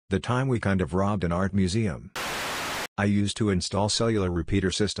The time we kind of robbed an art museum. I used to install cellular repeater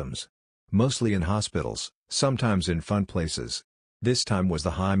systems. Mostly in hospitals, sometimes in fun places. This time was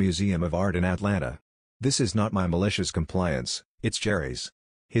the High Museum of Art in Atlanta. This is not my malicious compliance, it's Jerry's.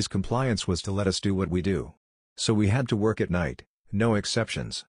 His compliance was to let us do what we do. So we had to work at night, no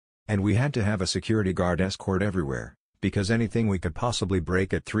exceptions. And we had to have a security guard escort everywhere, because anything we could possibly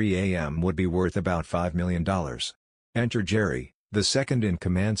break at 3 a.m. would be worth about $5 million. Enter Jerry, the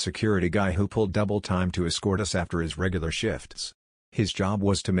second-in-command security guy who pulled double time to escort us after his regular shifts. His job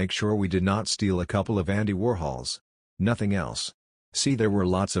was to make sure we did not steal a couple of Andy Warhols. Nothing else. See, there were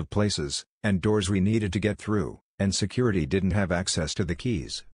lots of places, and doors we needed to get through, and security didn't have access to the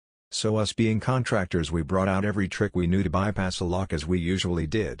keys. So us being contractors, we brought out every trick we knew to bypass a lock, as we usually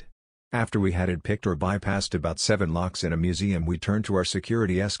did. After we had picked or bypassed about 7 locks in a museum, we turned to our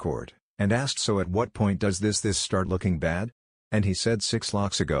security escort, and asked, "So at what point does this start looking bad?" And he said, "6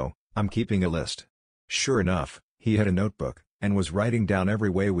 locks ago, I'm keeping a list." Sure enough, he had a notebook, and was writing down every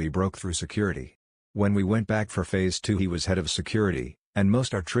way we broke through security. When we went back for phase 2, he was head of security, and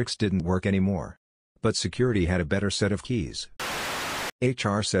most our tricks didn't work anymore. But security had a better set of keys.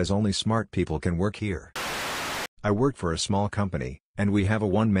 HR says only smart people can work here. I work for a small company, and we have a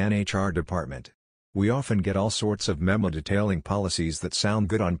one-man HR department. We often get all sorts of memo detailing policies that sound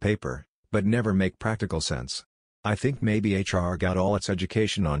good on paper, but never make practical sense. I think maybe HR got all its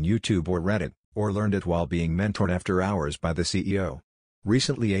education on YouTube or Reddit, or learned it while being mentored after hours by the CEO.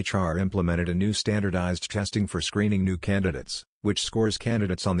 Recently, HR implemented a new standardized testing for screening new candidates, which scores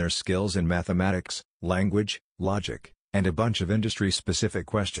candidates on their skills in mathematics, language, logic, and a bunch of industry-specific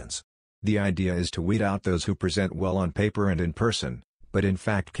questions. The idea is to weed out those who present well on paper and in person, but in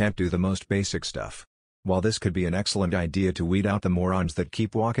fact can't do the most basic stuff. While this could be an excellent idea to weed out the morons that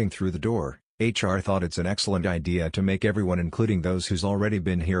keep walking through the door, HR thought it's an excellent idea to make everyone, including those who's already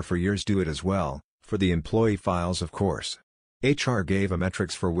been here for years, do it as well, for the employee files of course. HR gave a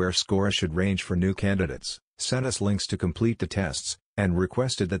metrics for where scores should range for new candidates, sent us links to complete the tests, and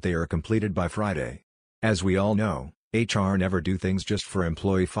requested that they are completed by Friday. As we all know, HR never do things just for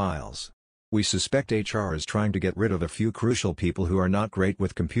employee files. We suspect HR is trying to get rid of a few crucial people who are not great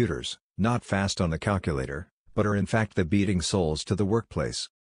with computers, not fast on the calculator, but are in fact the beating souls to the workplace.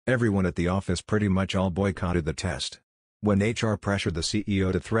 Everyone at the office pretty much all boycotted the test. When HR pressured the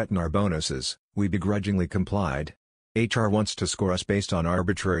CEO to threaten our bonuses, we begrudgingly complied. HR wants to score us based on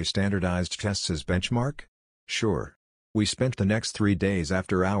arbitrary standardized tests as benchmark? Sure. We spent the next 3 days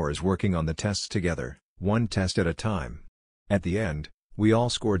after hours working on the tests together, one test at a time. At the end, we all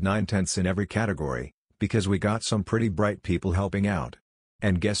scored 9/10 in every category, because we got some pretty bright people helping out.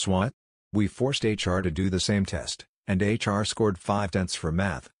 And guess what? We forced HR to do the same test, and HR scored 5/10 for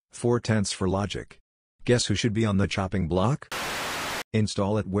math, 4/10 for logic. Guess who should be on the chopping block?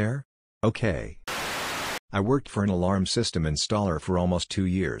 Install it where? Okay. I worked for an alarm system installer for almost 2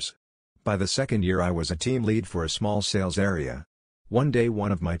 years. By the second year I was a team lead for a small sales area. One day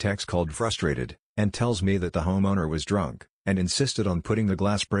one of my techs called frustrated, and tells me that the homeowner was drunk, and insisted on putting the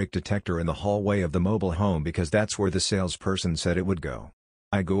glass break detector in the hallway of the mobile home because that's where the salesperson said it would go.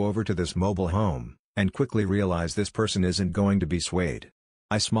 I go over to this mobile home, and quickly realize this person isn't going to be swayed.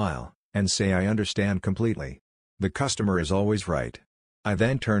 I smile, and say I understand completely. The customer is always right. I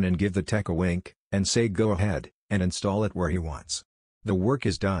then turn and give the tech a wink, and say go ahead, and install it where he wants. The work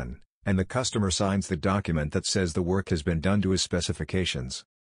is done, and the customer signs the document that says the work has been done to his specifications.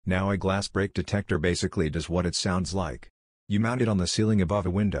 Now a glass break detector basically does what it sounds like. You mount it on the ceiling above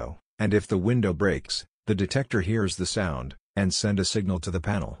a window, and if the window breaks, the detector hears the sound, and send a signal to the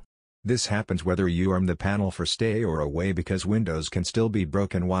panel. This happens whether you arm the panel for stay or away, because windows can still be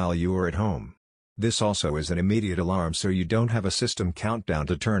broken while you are at home. This also is an immediate alarm, so you don't have a system countdown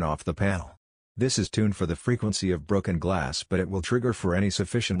to turn off the panel. This is tuned for the frequency of broken glass, but it will trigger for any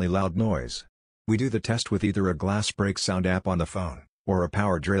sufficiently loud noise. We do the test with either a glass break sound app on the phone, or a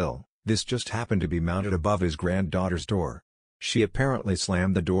power drill. This just happened to be mounted above his granddaughter's door. She apparently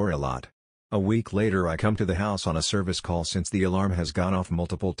slammed the door a lot. A week later I come to the house on a service call since the alarm has gone off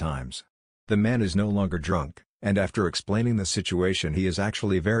multiple times. The man is no longer drunk, and after explaining the situation he is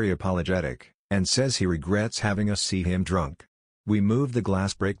actually very apologetic, and says he regrets having us see him drunk. We moved the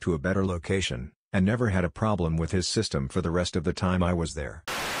glass break to a better location, and never had a problem with his system for the rest of the time I was there.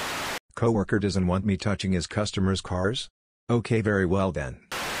 Coworker doesn't want me touching his customers' cars? Okay, very well then.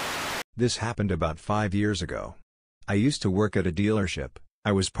 This happened about 5 years ago. I used to work at a dealership.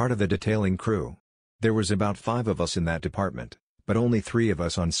 I was part of the detailing crew. There was about 5 of us in that department, but only 3 of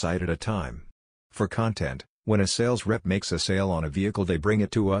us on site at a time. For content, When a sales rep makes a sale on a vehicle, they bring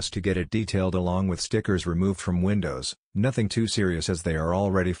it to us to get it detailed along with stickers removed from windows, nothing too serious as they are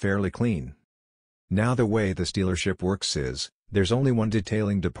already fairly clean. Now the way this dealership works is, there's only one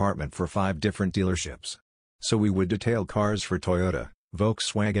detailing department for 5 different dealerships. So we would detail cars for Toyota,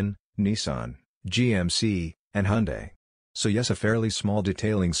 Volkswagen, Nissan, GMC, and Hyundai. So yes, a fairly small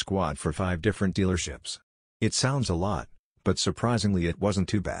detailing squad for 5 different dealerships. It sounds a lot, but surprisingly it wasn't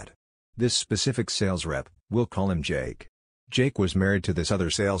too bad. This specific sales rep, we'll call him Jake. Jake was married to this other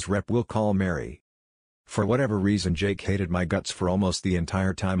sales rep we'll call Mary. For whatever reason, Jake hated my guts for almost the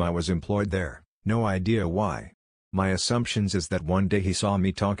entire time I was employed there, no idea why. My assumptions is that one day he saw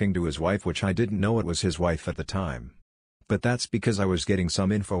me talking to his wife, which I didn't know it was his wife at the time. But that's because I was getting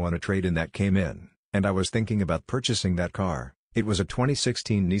some info on a trade-in that came in, and I was thinking about purchasing that car. It was a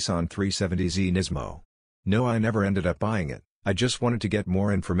 2016 Nissan 370Z Nismo. No, I never ended up buying it. I just wanted to get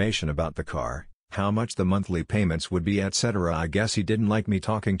more information about the car, how much the monthly payments would be, etc. I guess he didn't like me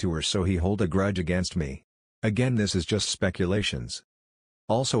talking to her, so he held a grudge against me. Again, this is just speculations.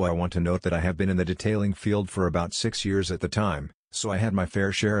 Also, I want to note that I have been in the detailing field for about 6 years at the time, so I had my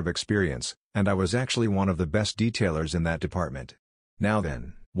fair share of experience, and I was actually one of the best detailers in that department. Now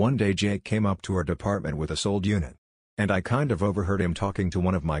then, one day Jake came up to our department with a sold unit. And I kind of overheard him talking to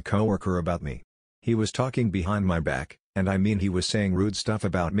one of my coworker about me. He was talking behind my back, and I mean he was saying rude stuff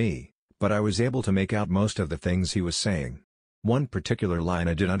about me, but I was able to make out most of the things he was saying. One particular line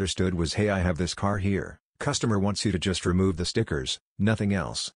I did understood was, "Hey, I have this car here, customer wants you to just remove the stickers, nothing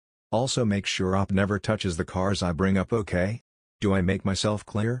else. Also make sure op never touches the cars I bring up, okay?" Do I make myself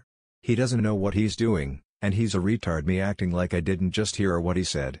clear? He doesn't know what he's doing, and he's a retard. Me acting like I didn't just hear what he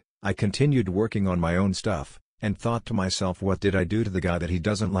said, I continued working on my own stuff, and thought to myself, what did I do to the guy that he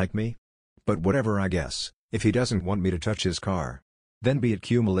doesn't like me? But whatever, I guess. If he doesn't want me to touch his car, then be it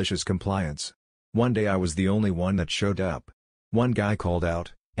cue malicious compliance. One day I was the only one that showed up. One guy called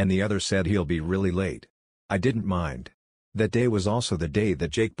out, and the other said he'll be really late. I didn't mind. That day was also the day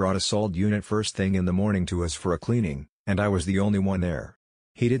that Jake brought a sold unit first thing in the morning to us for a cleaning, and I was the only one there.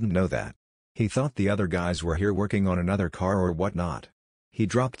 He didn't know that. He thought the other guys were here working on another car or whatnot. He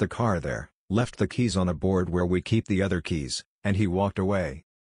dropped the car there, left the keys on a board where we keep the other keys, and he walked away.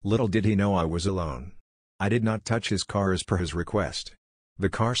 Little did he know I was alone. I did not touch his car as per his request. The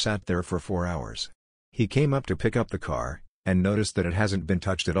car sat there for 4 hours. He came up to pick up the car, and noticed that it hasn't been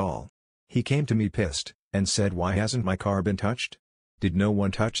touched at all. He came to me pissed, and said, "Why hasn't my car been touched? Did no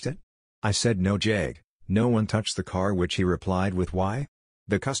one touched it?" I said, "No, Jake, no one touched the car," which he replied with, "Why?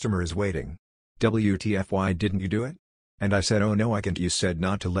 The customer is waiting. WTF, why didn't you do it?" And I said, "Oh no, I can't. You said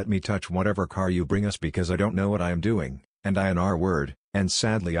not to let me touch whatever car you bring us because I don't know what I am doing, and I an R word, and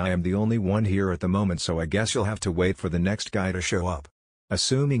sadly I am the only one here at the moment, so I guess you'll have to wait for the next guy to show up."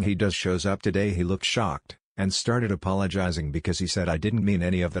 Assuming he shows up today, he looked shocked, and started apologizing because he said I didn't mean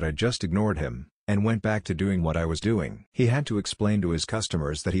any of that, I just ignored him, and went back to doing what I was doing. He had to explain to his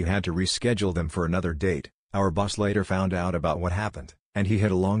customers that he had to reschedule them for another date. Our boss later found out about what happened, and he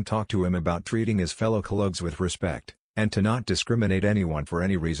had a long talk to him about treating his fellow colleagues with respect, and to not discriminate anyone for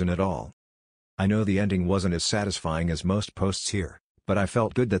any reason at all. I know the ending wasn't as satisfying as most posts here, but I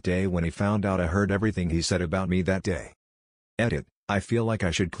felt good that day when he found out I heard everything he said about me that day. Edit: I feel like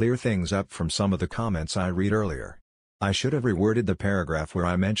I should clear things up from some of the comments I read earlier. I should have reworded the paragraph where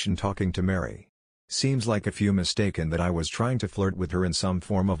I mentioned talking to Mary. Seems like a few mistaken that I was trying to flirt with her in some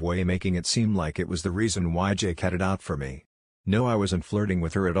form of way, making it seem like it was the reason why Jake had it out for me. No, I wasn't flirting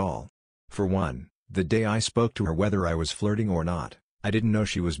with her at all. For one, the day I spoke to her, whether I was flirting or not, I didn't know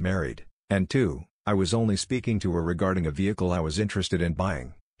she was married, and two, I was only speaking to her regarding a vehicle I was interested in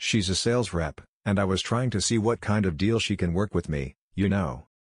buying. She's a sales rep, and I was trying to see what kind of deal she can work with me, you know.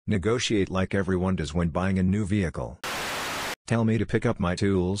 Negotiate like everyone does when buying a new vehicle. Tell me to pick up my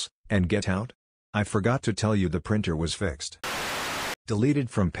tools, and get out? I forgot to tell you the printer was fixed. Deleted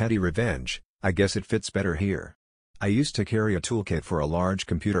from petty revenge, I guess it fits better here. I used to carry a toolkit for a large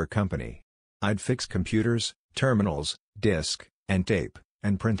computer company. I'd fix computers, terminals, disk, and tape,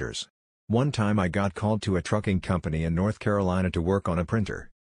 and printers. One time I got called to a trucking company in North Carolina to work on a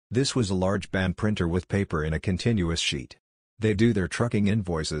printer. This was a large band printer with paper in a continuous sheet. They do their trucking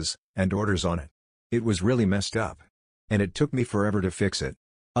invoices, and orders on it. It was really messed up. And it took me forever to fix it.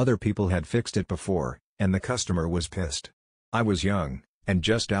 Other people had fixed it before, and the customer was pissed. I was young, and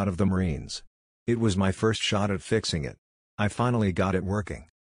just out of the Marines. It was my first shot at fixing it. I finally got it working.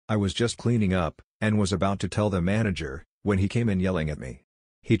 I was just cleaning up, and was about to tell the manager, when he came in yelling at me.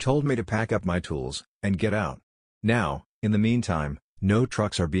 He told me to pack up my tools, and get out. Now, in the meantime, no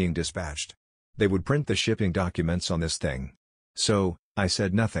trucks are being dispatched. They would print the shipping documents on this thing. So, I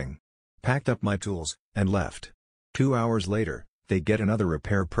said nothing. packed up my tools, and left. 2 hours later, they get another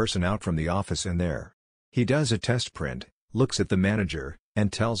repair person out from the office in there. He does a test print, looks at the manager,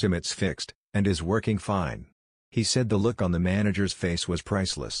 and tells him it's fixed, and is working fine. He said the look on the manager's face was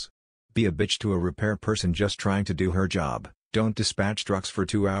priceless. Be a bitch to a repair person just trying to do her job. Don't dispatch trucks for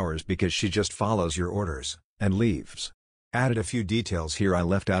 2 hours because she just follows your orders, and leaves. Added a few details here I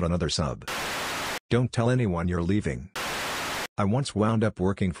left out another sub. Don't tell anyone you're leaving. I once wound up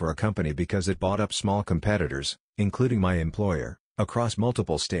working for a company because it bought up small competitors, including my employer, across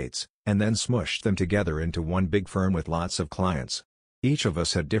multiple states, and then smushed them together into one big firm with lots of clients. Each of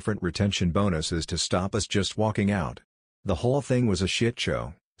us had different retention bonuses to stop us just walking out. The whole thing was a shit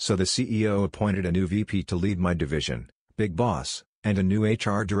show, so the CEO appointed a new VP to lead my division, Big Boss, and a new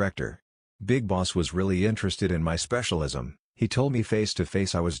HR director. Big Boss was really interested in my specialism. He told me face to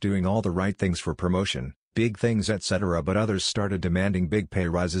face I was doing all the right things for promotion, big things etc., but others started demanding big pay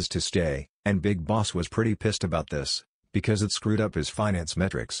rises to stay, and Big Boss was pretty pissed about this, because it screwed up his finance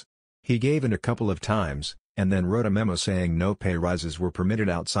metrics. He gave in a couple of times, and then wrote a memo saying no pay rises were permitted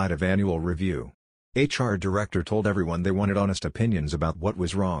outside of annual review. HR director told everyone they wanted honest opinions about what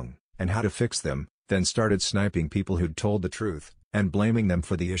was wrong, and how to fix them, then started sniping people who'd told the truth, and blaming them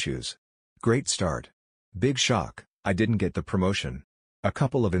for the issues. Great start. Big shock, I didn't get the promotion. A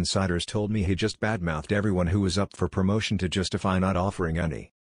couple of insiders told me he just badmouthed everyone who was up for promotion to justify not offering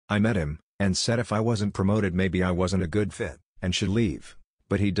any. I met him, and said if I wasn't promoted maybe I wasn't a good fit, and should leave,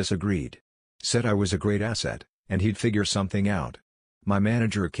 but he disagreed. Said I was a great asset, and he'd figure something out. My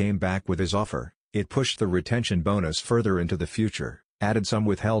manager came back with his offer. It pushed the retention bonus further into the future, added some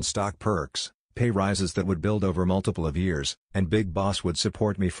withheld stock perks, pay rises that would build over multiple of years, and Big Boss would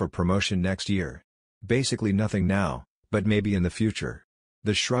support me for promotion next year. Basically nothing now, but maybe in the future.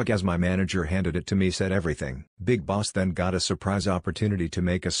 The shrug as my manager handed it to me said everything. Big Boss then got a surprise opportunity to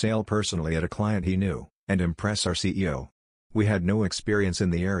make a sale personally at a client he knew, and impress our CEO. We had no experience in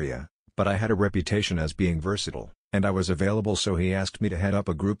the area, but I had a reputation as being versatile, and I was available, so he asked me to head up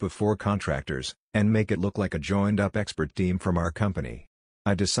a group of 4 contractors, and make it look like a joined-up expert team from our company.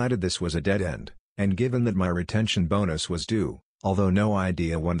 I decided this was a dead end, and given that my retention bonus was due, although no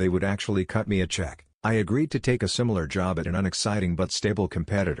idea when they would actually cut me a check, I agreed to take a similar job at an unexciting but stable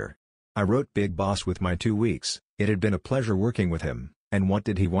competitor. I wrote Big Boss with my 2 weeks. It had been a pleasure working with him, and what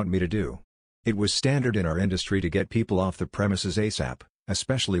did he want me to do? It was standard in our industry to get people off the premises ASAP,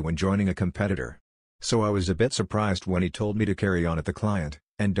 especially when joining a competitor. So I was a bit surprised when he told me to carry on at the client,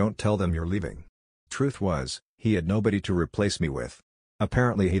 and don't tell them you're leaving. Truth was, he had nobody to replace me with.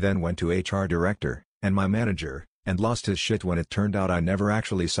 Apparently he then went to HR director, and my manager, and lost his shit when it turned out I never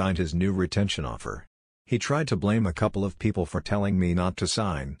actually signed his new retention offer. He tried to blame a couple of people for telling me not to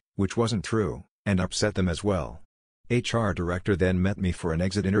sign, which wasn't true, and upset them as well. HR director then met me for an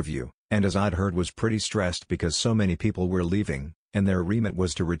exit interview, and as I'd heard was pretty stressed because so many people were leaving, and their remit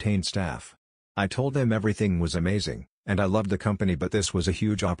was to retain staff. I told them everything was amazing, and I loved the company but this was a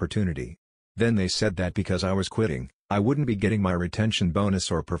huge opportunity. Then they said that because I was quitting, I wouldn't be getting my retention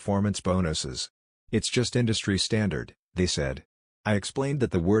bonus or performance bonuses. It's just industry standard, they said. I explained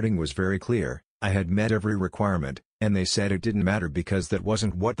that the wording was very clear, I had met every requirement, and they said it didn't matter because that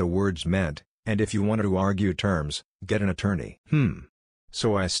wasn't what the words meant, and if you wanted to argue terms, get an attorney.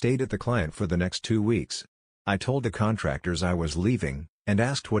 So I stayed at the client for the next 2 weeks. I told the contractors I was leaving, and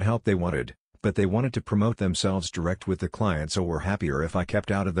asked what help they wanted, but they wanted to promote themselves direct with the client so were happier if I kept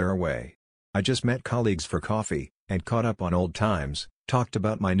out of their way. I just met colleagues for coffee, and caught up on old times, talked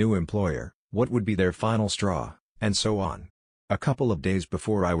about my new employer, what would be their final straw, and so on. A couple of days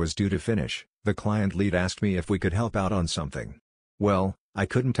before I was due to finish, the client lead asked me if we could help out on something. Well, I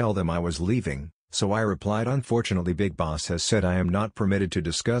couldn't tell them I was leaving, so I replied, unfortunately Big Boss has said I am not permitted to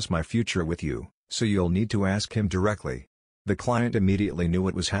discuss my future with you, so you'll need to ask him directly. The client immediately knew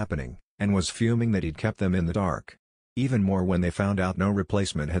what was happening, and was fuming that he'd kept them in the dark. Even more when they found out no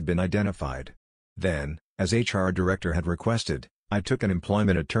replacement had been identified. Then, as HR director had requested, I took an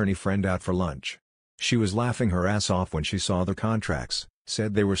employment attorney friend out for lunch. She was laughing her ass off when she saw the contracts,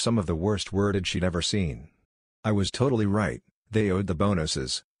 said they were some of the worst worded she'd ever seen. I was totally right, they owed the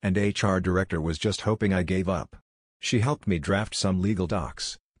bonuses, and HR director was just hoping I gave up. She helped me draft some legal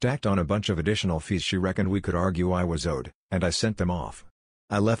docs, tacked on a bunch of additional fees she reckoned we could argue I was owed, and I sent them off.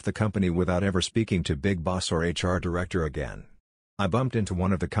 I left the company without ever speaking to Big Boss or HR director again. I bumped into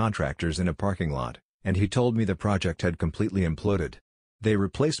one of the contractors in a parking lot, and he told me the project had completely imploded. They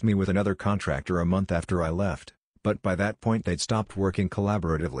replaced me with another contractor a month after I left, but by that point they'd stopped working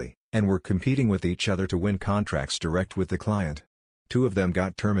collaboratively, and were competing with each other to win contracts direct with the client. 2 of them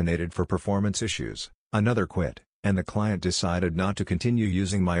got terminated for performance issues, another quit, and the client decided not to continue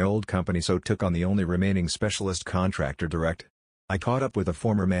using my old company, so took on the only remaining specialist contractor direct. I caught up with a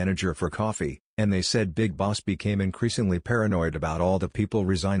former manager for coffee, and they said Big Boss became increasingly paranoid about all the people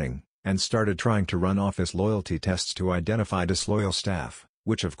resigning, and started trying to run office loyalty tests to identify disloyal staff,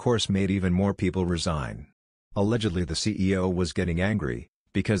 which of course made even more people resign. Allegedly the CEO was getting angry,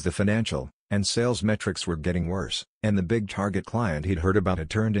 because the financial and sales metrics were getting worse, and the big target client he'd heard about had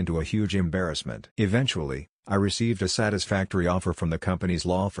turned into a huge embarrassment. Eventually, I received a satisfactory offer from the company's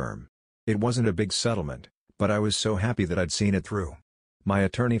law firm. It wasn't a big settlement, but I was so happy that I'd seen it through. My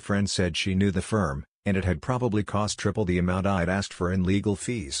attorney friend said she knew the firm, and it had probably cost triple the amount I'd asked for in legal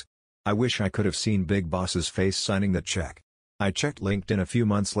fees. I wish I could have seen Big Boss's face signing the check. I checked LinkedIn a few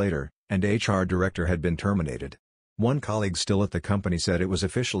months later, and HR director had been terminated. One colleague still at the company said it was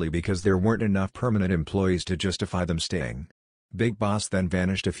officially because there weren't enough permanent employees to justify them staying. Big Boss then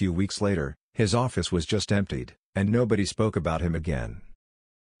vanished a few weeks later, his office was just emptied, and nobody spoke about him again.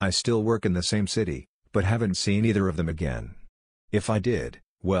 I still work in the same city, but haven't seen either of them again. If I did,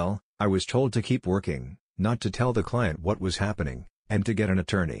 well, I was told to keep working, not to tell the client what was happening, and to get an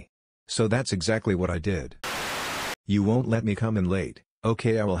attorney. So that's exactly what I did. You won't let me come in late.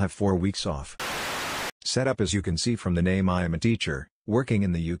 Okay, I will have 4 weeks off. Setup: as you can see from the name, I am a teacher, working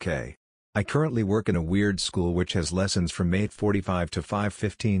in the UK. I currently work in a weird school which has lessons from 8:45 to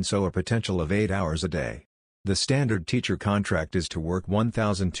 5:15, so a potential of 8 hours a day. The standard teacher contract is to work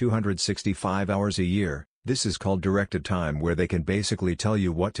 1,265 hours a year. This is called directed time, where they can basically tell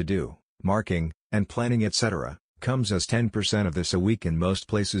you what to do, marking, and planning, etc. Comes as 10% of this a week in most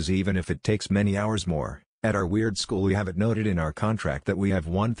places, even if it takes many hours more. At our weird school we have it noted in our contract that we have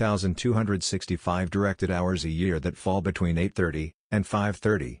 1,265 directed hours a year that fall between 8:30 and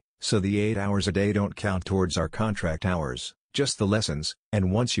 5:30, so the 8 hours a day don't count towards our contract hours, just the lessons,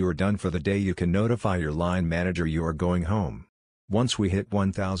 and once you are done for the day you can notify your line manager you are going home. Once we hit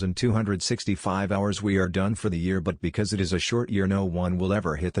 1,265 hours we are done for the year, but because it is a short year no one will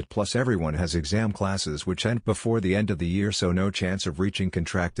ever hit that, plus everyone has exam classes which end before the end of the year, so no chance of reaching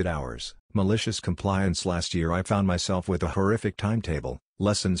contracted hours. Malicious compliance: last year I found myself with a horrific timetable,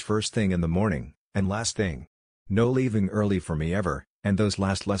 lessons first thing in the morning, and last thing. No leaving early for me ever, and those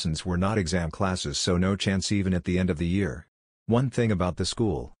last lessons were not exam classes, so no chance even at the end of the year. One thing about the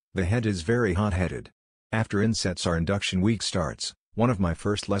school, the head is very hot-headed. After insets our induction week starts, one of my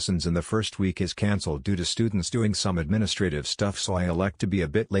first lessons in the first week is cancelled due to students doing some administrative stuff, so I elect to be a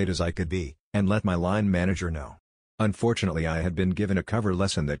bit late as I could be, and let my line manager know. Unfortunately I had been given a cover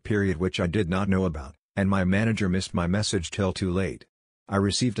lesson that period which I did not know about, and my manager missed my message till too late. I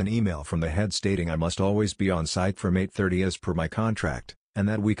received an email from the head stating I must always be on site from 8:30 as per my contract, and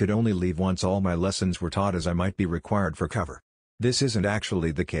that we could only leave once all my lessons were taught, as I might be required for cover. This isn't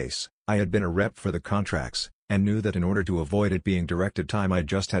actually the case. I had been a rep for the contracts, and knew that in order to avoid it being directed time I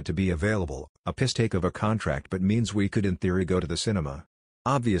just had to be available. A piss take of a contract, but means we could in theory go to the cinema.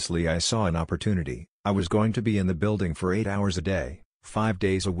 Obviously I saw an opportunity. I was going to be in the building for 8 hours a day, 5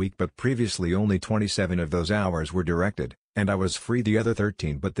 days a week, but previously only 27 of those hours were directed, and I was free the other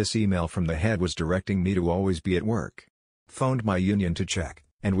 13, but this email from the head was directing me to always be at work. Phoned my union to check,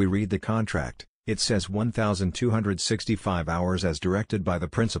 and we read the contract. It says 1,265 hours as directed by the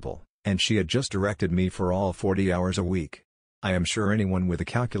principal, and she had just directed me for all 40 hours a week. I am sure anyone with a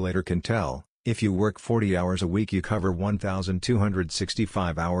calculator can tell, if you work 40 hours a week you cover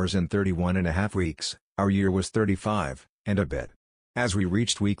 1,265 hours in 31.5 weeks. Our year was 35, and a bit. As we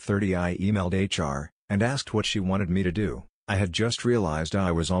reached week 30 I emailed HR, and asked what she wanted me to do. I had just realized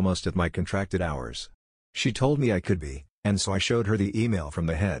I was almost at my contracted hours. She told me I could be, and so I showed her the email from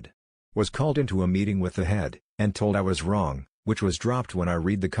the head. Was called into a meeting with the head, and told I was wrong, which was dropped when I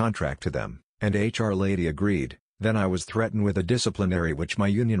read the contract to them, and HR lady agreed. Then I was threatened with a disciplinary, which my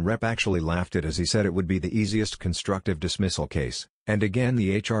union rep actually laughed at as he said it would be the easiest constructive dismissal case, and again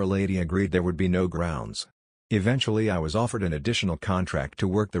the HR lady agreed there would be no grounds. Eventually I was offered an additional contract to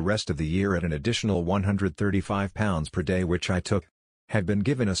work the rest of the year at an additional £135 per day, which I took. Had been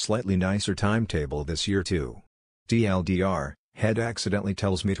given a slightly nicer timetable this year too. TLDR, head accidentally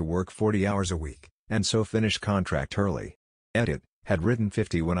tells me to work 40 hours a week, and so finish contract early. Edit, had written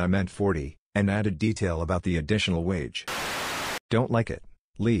 50 when I meant 40, and added detail about the additional wage. Don't like it,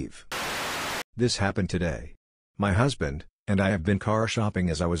 leave. This happened today. My husband and I have been car shopping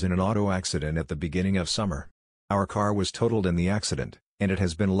as I was in an auto accident at the beginning of summer. Our car was totaled in the accident, and it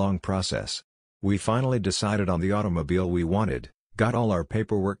has been a long process. We finally decided on the automobile we wanted, got all our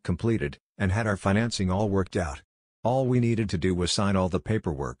paperwork completed, and had our financing all worked out. All we needed to do was sign all the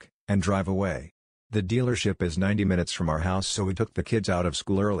paperwork, and drive away. The dealership is 90 minutes from our house, so we took the kids out of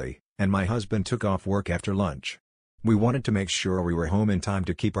school early, and my husband took off work after lunch. We wanted to make sure we were home in time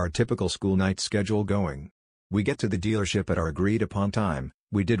to keep our typical school night schedule going. We get to the dealership at our agreed upon time,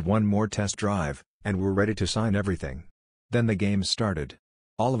 we did one more test drive, and were ready to sign everything. Then the game started.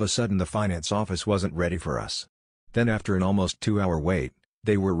 All of a sudden the finance office wasn't ready for us. Then after an almost 2-hour wait,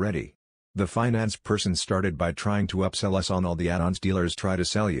 they were ready. The finance person started by trying to upsell us on all the add-ons dealers try to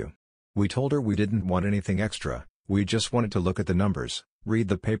sell you. We told her we didn't want anything extra, we just wanted to look at the numbers, read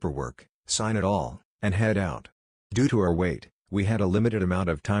the paperwork, sign it all, and head out. Due to our wait, we had a limited amount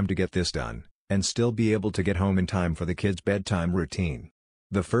of time to get this done, and still be able to get home in time for the kids' bedtime routine.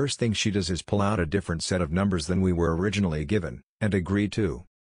 The first thing she does is pull out a different set of numbers than we were originally given, and agree to.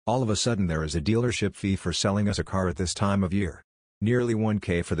 All of a sudden there is a dealership fee for selling us a car at this time of year. Nearly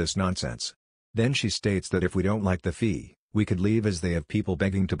 $1,000 for this nonsense. Then she states that if we don't like the fee, we could leave as they have people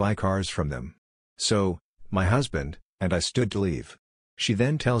begging to buy cars from them. So, my husband and I stood to leave. She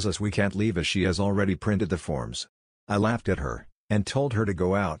then tells us we can't leave as she has already printed the forms. I laughed at her, and told her to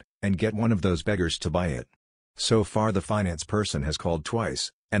go out and get one of those beggars to buy it. So far the finance person has called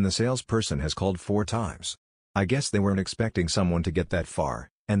twice, and the salesperson has called 4 times. I guess they weren't expecting someone to get that far,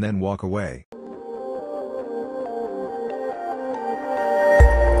 and then walk away.